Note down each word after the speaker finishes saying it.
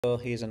So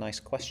here's a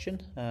nice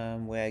question.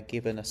 We're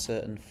given a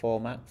certain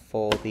format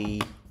for the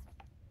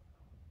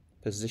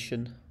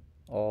position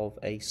of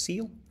a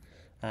seal,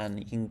 and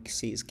you can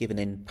see it's given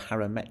in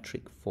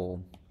parametric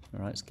form.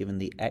 All right, it's given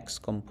the x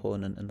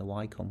component and the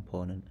y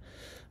component.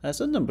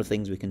 There's a number of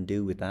things we can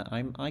do with that.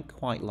 I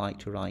quite like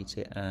to write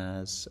it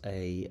as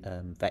a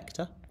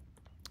vector.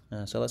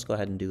 So let's go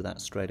ahead and do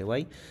that straight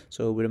away.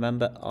 So we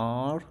remember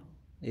R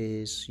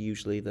is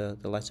usually the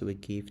letter we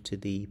give to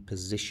the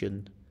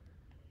position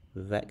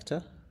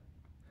vector.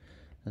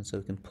 And so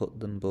we can put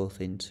them both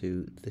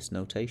into this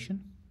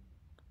notation.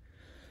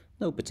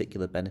 No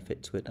particular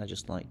benefit to it, I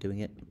just like doing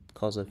it.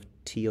 Cos of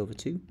t over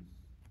 2,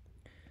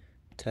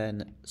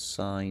 10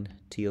 sine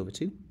t over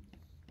 2.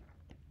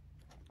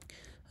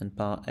 And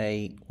part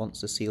A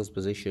wants the seal's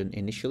position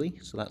initially,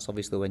 so that's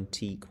obviously when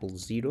t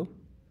equals 0.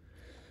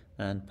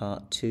 And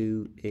part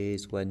 2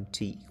 is when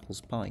t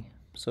equals pi.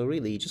 So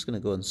really you're just going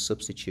to go and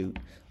substitute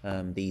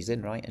these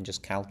in, right, and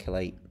just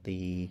calculate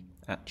the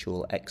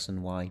actual x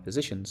and y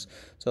positions.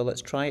 So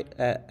let's try it.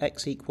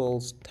 X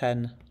equals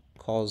 10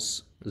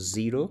 cos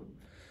 0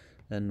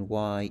 and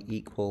y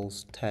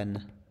equals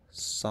 10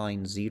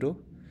 sine 0,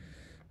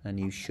 and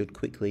you should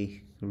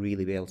quickly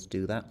really be able to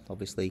do that.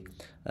 Obviously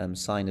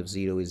sine of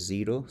 0 is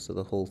 0, so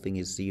the whole thing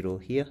is 0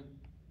 here,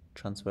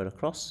 transfer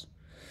across,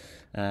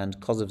 and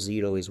cos of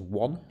 0 is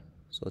 1,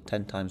 so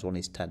 10 times 1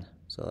 is 10.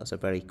 So that's a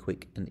very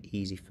quick and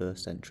easy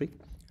first entry.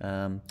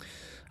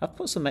 I've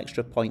put some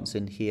extra points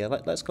in here.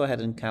 Let's go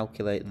ahead and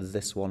calculate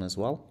this one as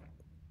well.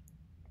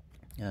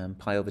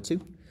 Pi over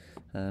 2.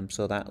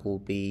 So that will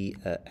be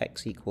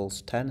x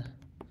equals 10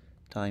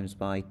 times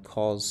by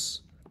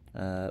cos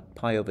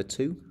pi over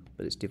 2,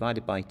 but it's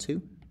divided by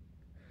 2.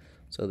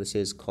 So this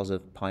is cos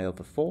of pi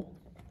over 4.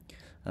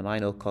 And I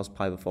know cos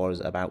pi over 4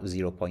 is about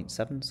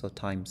 0.7, so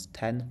times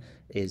 10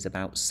 is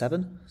about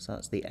 7. So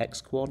that's the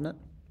x coordinate.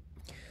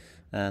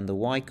 And the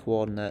y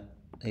coordinate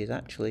is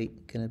actually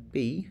going to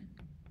be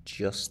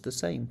just the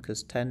same,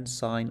 because 10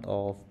 sine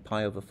of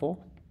pi over 4.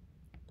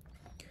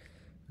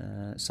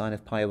 Sine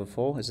of pi over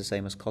 4 is the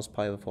same as cos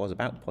pi over 4 is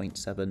about 0.7,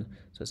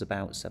 so it's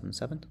about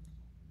 7.7.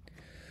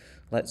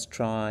 Let's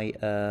try,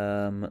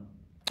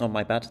 oh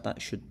my bad,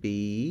 that should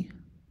be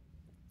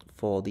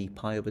for the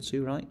pi over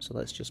 2, right? So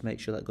let's just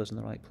make sure that goes in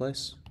the right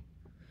place.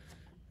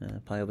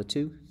 Pi over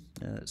 2,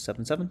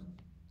 7.7.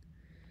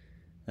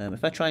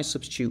 If I try and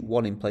substitute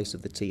 1 in place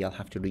of the t, I'll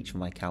have to reach for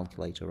my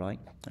calculator, right?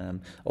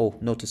 Oh,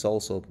 notice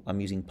also I'm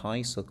using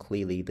pi, so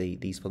clearly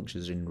these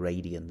functions are in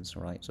radians,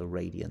 right? So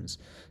radians.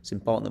 It's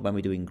important that when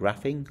we're doing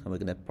graphing, and we're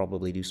going to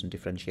probably do some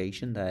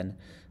differentiation, then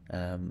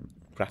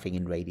graphing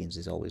in radians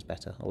is always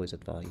better, always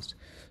advised.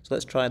 So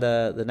let's try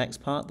the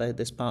next part,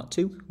 this part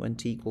 2, when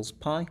t equals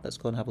pi. Let's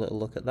go and have a little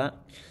look at that.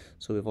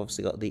 So we've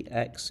obviously got the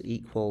x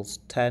equals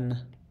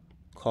 10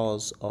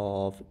 cos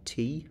of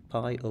t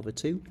pi over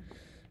 2.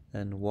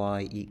 And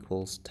y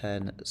equals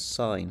 10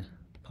 sine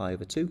pi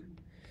over 2.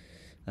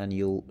 And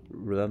you'll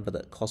remember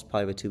that cos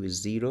pi over 2 is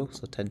 0,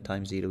 so 10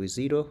 times 0 is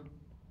 0.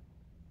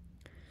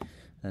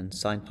 And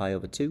sine pi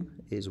over 2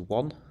 is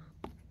 1.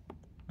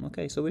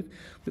 Okay, so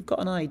we've got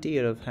an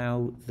idea of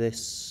how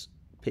this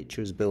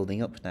picture is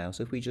building up now.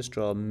 So if we just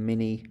draw a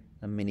mini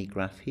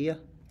graph here,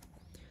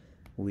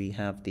 we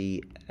have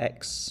the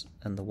x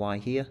and the y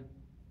here.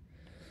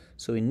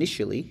 So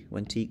initially,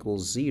 when t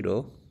equals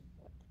 0,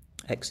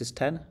 x is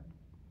 10.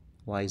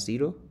 Y is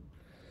 0.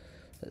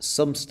 At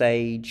some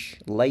stage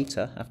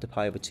later, after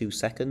pi over 2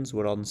 seconds,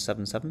 we're on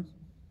 7.7.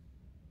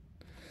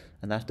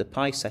 And after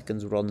pi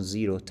seconds, we're on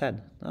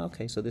 0.10.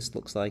 Okay, so this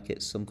looks like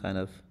it's some kind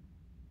of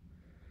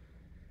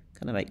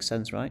makes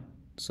sense, right?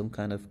 Some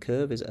kind of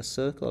curve. Is it a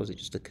circle or is it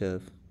just a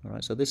curve? All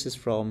right, so this is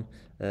from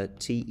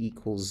t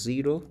equals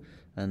 0,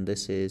 and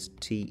this is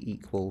t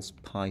equals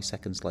pi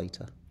seconds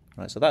later.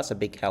 All right, so that's a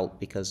big help,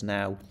 because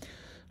now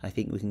I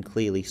think we can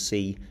clearly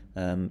see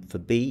for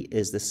B,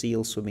 is the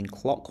seal swimming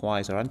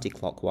clockwise or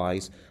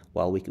anti-clockwise?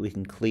 Well, we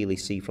can clearly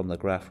see from the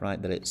graph,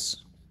 right, that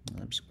it's,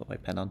 let me just put my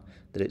pen on,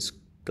 that it's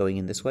going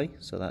in this way.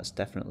 So that's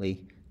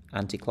definitely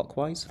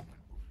anti-clockwise.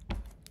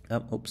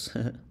 Oops.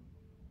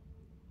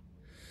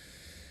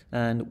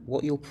 And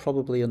what you'll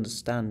probably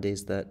understand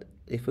is that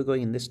if we're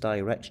going in this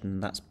direction,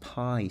 that's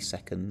pi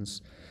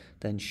seconds,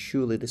 then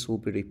surely this will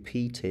be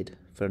repeated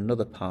for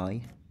another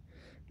pi.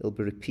 It'll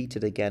be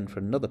repeated again for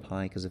another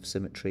pi because of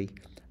symmetry,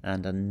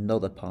 and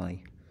another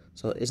pi.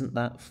 So isn't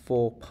that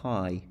 4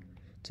 pi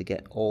to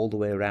get all the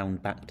way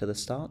around back to the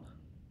start?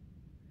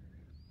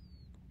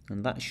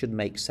 And that should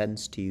make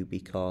sense to you,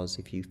 because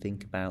if you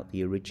think about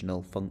the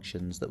original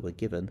functions that were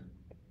given,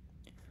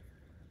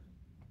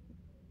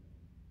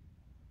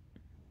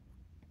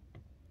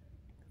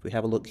 if we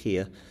have a look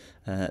here,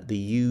 the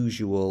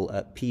usual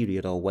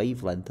period or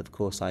wavelength of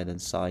cosine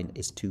and sine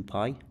is 2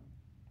 pi.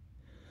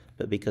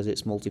 But because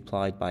it's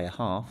multiplied by a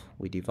half,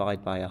 we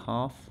divide by a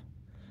half,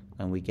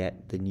 and we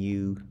get the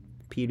new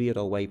period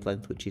or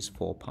wavelength, which is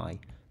 4 pi.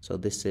 So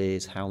this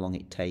is how long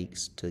it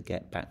takes to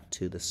get back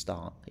to the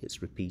start,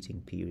 its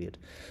repeating period.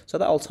 So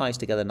that all ties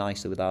together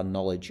nicely with our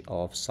knowledge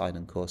of sine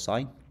and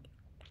cosine.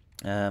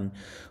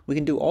 We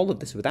can do all of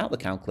this without the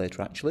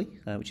calculator actually,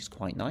 which is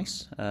quite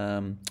nice,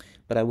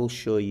 but I will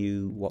show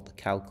you what the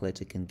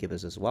calculator can give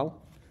us as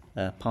well.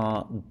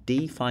 Part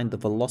D, find the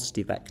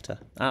velocity vector.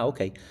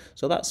 Okay,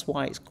 so that's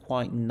why it's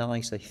quite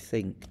nice, I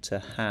think, to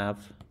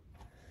have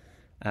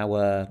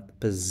our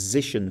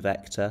position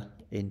vector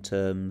in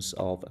terms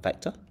of a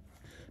vector,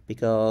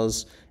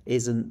 because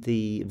isn't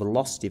the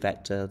velocity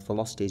vector,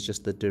 velocity is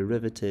just the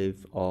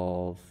derivative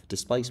of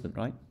displacement,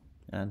 right?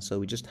 And so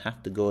we just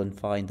have to go and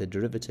find the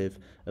derivative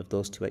of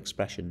those two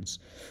expressions.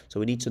 So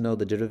we need to know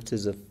the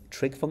derivatives of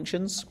trig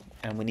functions,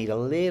 and we need a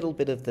little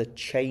bit of the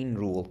chain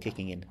rule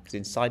kicking in, because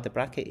inside the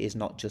bracket is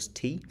not just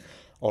t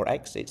or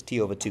x, it's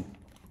t over 2.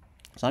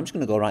 So I'm just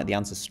going to go write the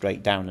answer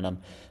straight down, and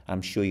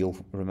I'm sure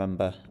you'll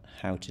remember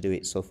how to do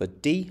it. So for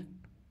D,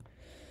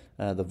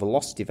 the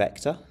velocity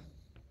vector,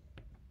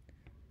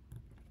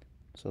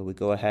 so we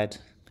go ahead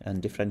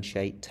and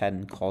differentiate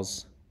 10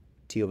 cos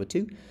t over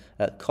 2.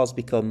 Cos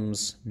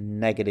becomes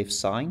negative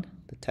sine,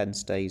 the 10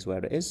 stays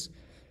where it is.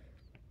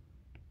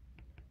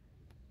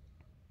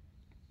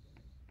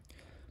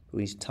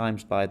 We need to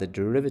times by the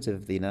derivative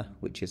of the inner,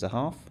 which is a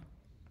half.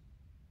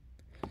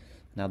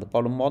 Now the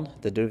bottom one,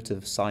 the derivative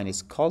of sine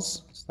is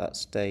cos, so that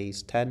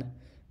stays 10.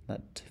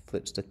 That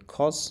flips to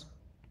cos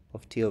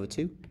of t over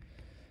 2,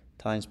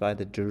 times by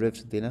the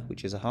derivative of the inner,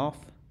 which is a half.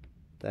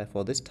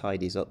 Therefore this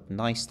tidies up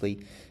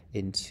nicely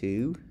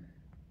into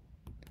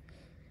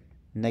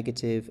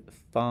negative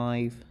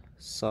 5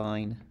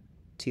 sine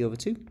t over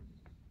 2.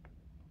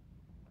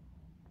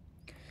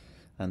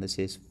 And this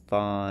is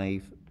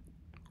 5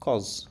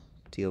 cos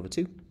t over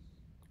 2.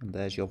 And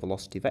there's your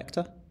velocity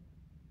vector.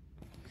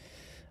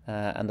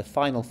 And the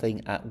final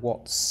thing, at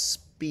what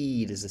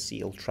speed is the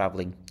seal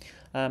travelling?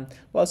 Well,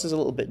 this is a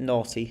little bit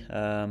naughty,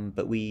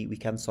 but we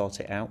can sort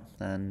it out,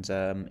 and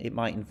it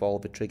might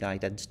involve a trig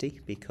identity,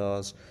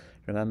 because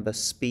remember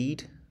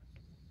speed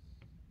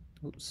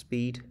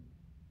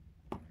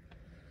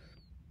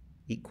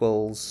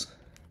equals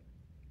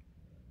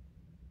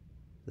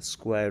the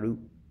square root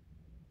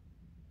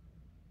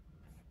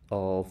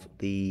of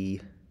the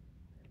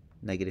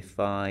negative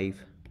 5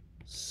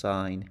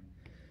 sine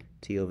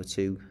t over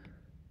 2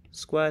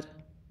 squared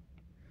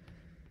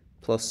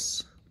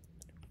plus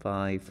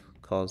 5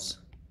 cos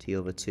t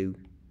over 2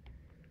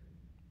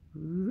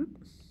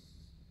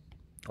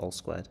 all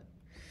squared.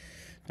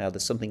 Now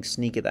there's something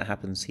sneaky that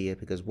happens here,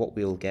 because what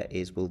we'll get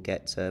is we'll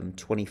get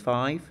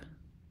 25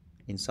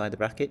 inside the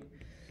bracket,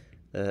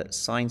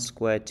 sine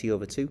squared t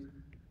over 2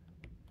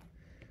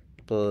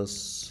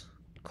 plus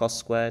cos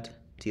squared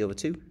t over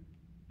 2.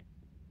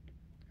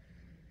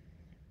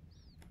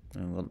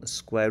 And we want the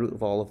square root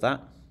of all of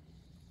that.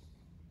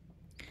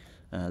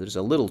 There's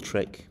a little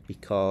trick,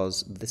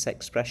 because this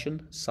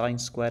expression, sine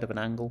squared of an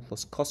angle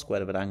plus cos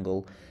squared of an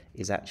angle,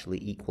 is actually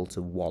equal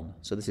to 1.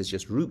 So this is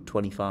just root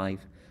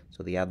 25,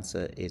 so the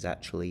answer is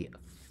actually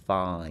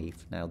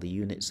 5. Now the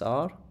units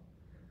are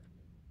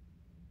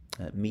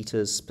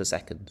meters per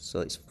second, so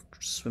it's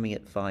swimming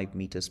at 5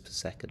 meters per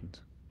second.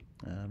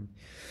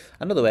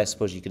 Another way I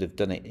suppose you could have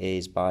done it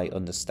is by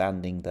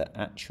understanding that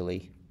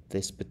actually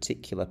this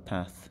particular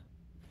path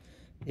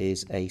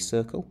is a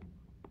circle,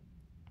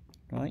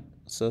 right?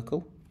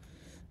 Circle,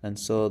 and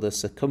so the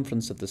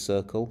circumference of the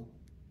circle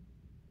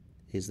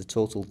is the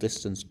total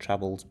distance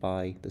travelled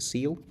by the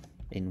seal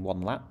in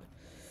one lap,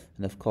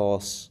 and of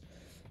course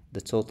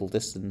the total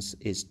distance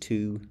is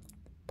 2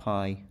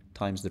 pi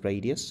times the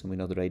radius, and we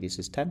know the radius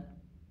is 10.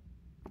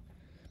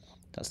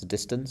 That's the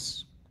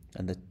distance,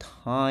 and the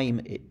time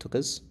it took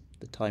us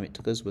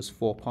was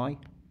 4 pi.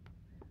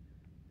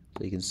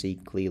 So you can see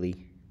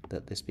clearly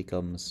that this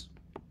becomes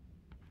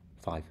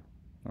 5.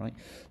 All right,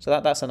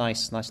 so that's a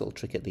nice little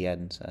trick at the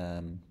end,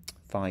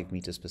 5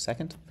 meters per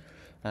second.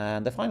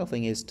 And the final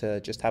thing is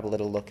to just have a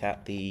little look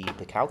at the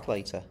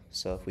calculator.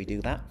 So if we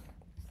do that,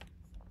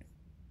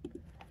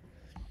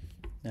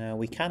 now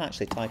we can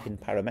actually type in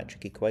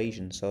parametric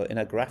equation. So in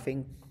a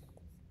graphing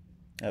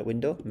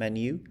window,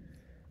 menu,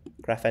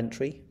 graph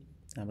entry,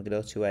 and we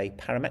go to a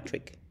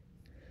parametric.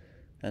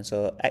 And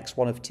so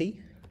x1 of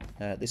t,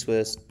 this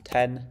was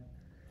 10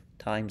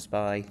 times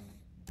by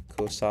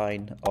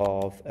cosine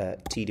of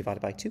t divided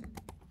by 2,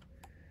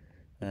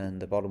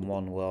 and the bottom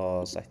one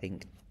was, I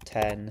think,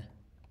 10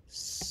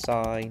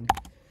 sine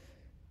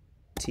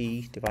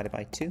t divided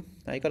by 2.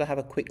 Now you've got to have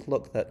a quick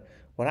look that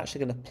we're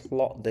actually going to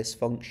plot this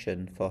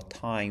function for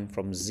time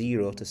from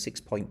 0 to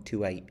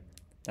 6.28.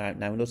 Alright,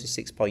 now notice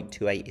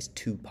 6.28 is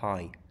 2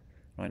 pi.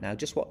 Right, now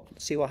just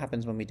see what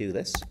happens when we do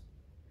this.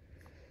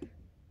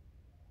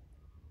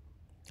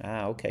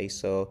 Okay,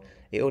 so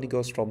it only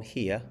goes from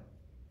here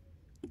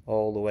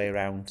all the way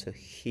around to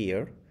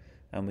here,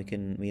 and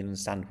we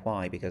understand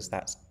why, because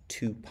that's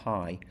 2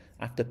 pi.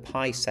 After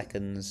pi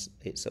seconds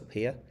it's up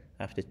here,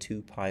 after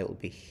 2 pi it'll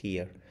be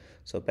here.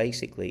 So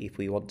basically if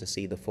we want to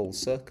see the full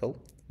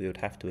circle, we would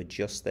have to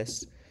adjust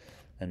this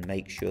and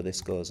make sure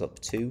this goes up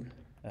to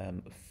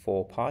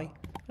 4 pi, and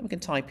we can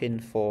type in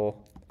 4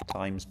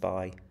 times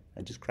by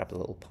and just grab the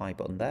little pi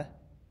button there,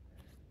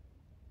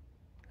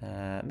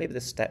 Maybe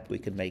the step we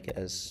can make it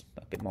as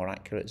a bit more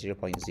accurate,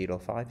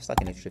 0.05. It's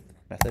like an iterative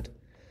method.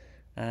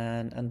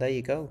 And there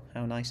you go.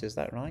 How nice is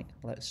that, right?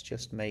 Let's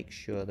just make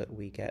sure that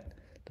we get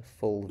the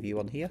full view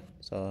on here.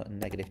 So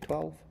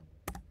 -12.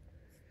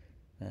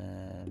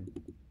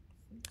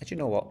 Actually, you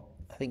know what?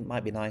 I think it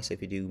might be nice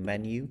if you do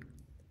menu,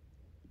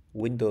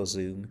 window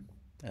zoom,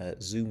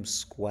 zoom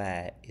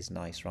square is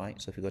nice,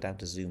 right? So if we go down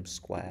to zoom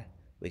square,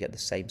 we get the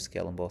same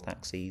scale on both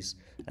axes,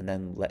 and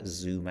then let's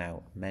zoom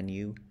out.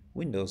 Menu,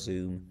 window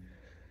zoom,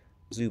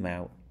 zoom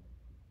out.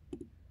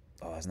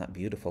 Oh, isn't that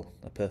beautiful?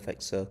 A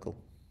perfect circle.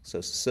 So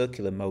it's a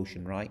circular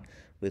motion, right?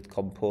 With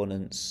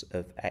components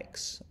of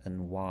x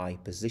and y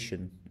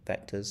position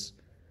vectors,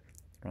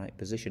 right?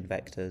 Position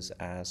vectors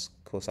as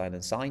cosine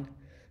and sine.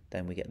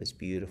 Then we get this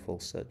beautiful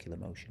circular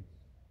motion.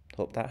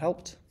 Hope that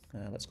helped.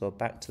 Let's go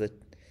back to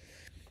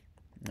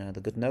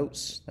the good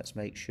notes. Let's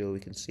make sure we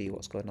can see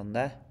what's going on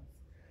there.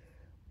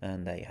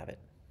 And there you have it.